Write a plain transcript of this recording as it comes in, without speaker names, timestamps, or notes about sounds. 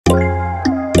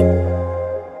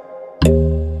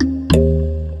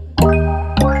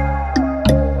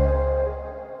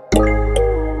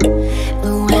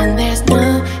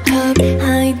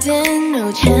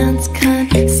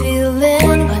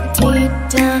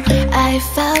I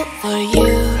felt for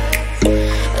you.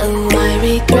 Oh, I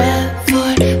regret for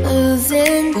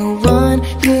losing the one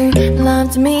who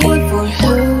loved me, for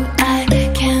who I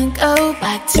can't go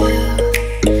back to.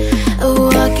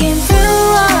 Walking through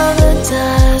all the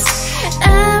dust,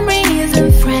 memories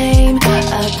and frame,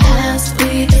 a past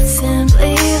we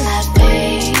simply let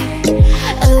fade.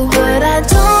 Oh, but I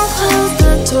don't close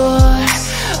the door,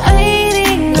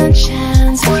 waiting a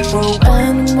chance for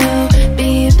when we'll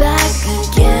be back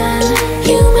again.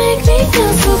 You make me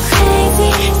feel so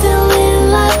crazy, still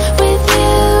in love with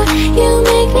you. You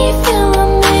make me feel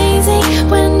amazing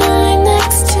when I'm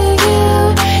next to you.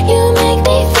 You make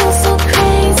me feel so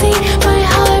crazy, my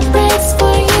heart breaks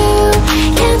for you.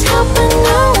 Can't help but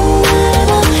know that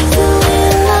I'm still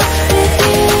in love with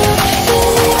you. You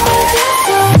make me feel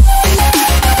so.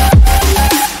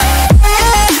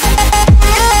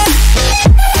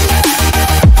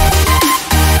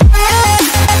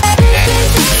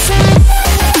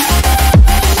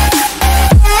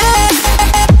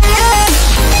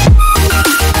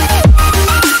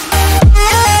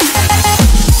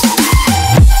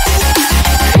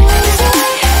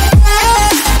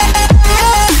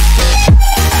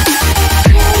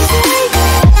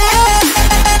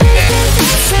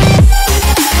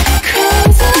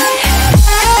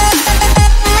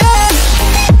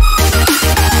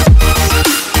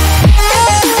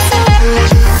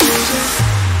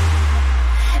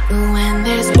 When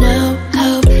there's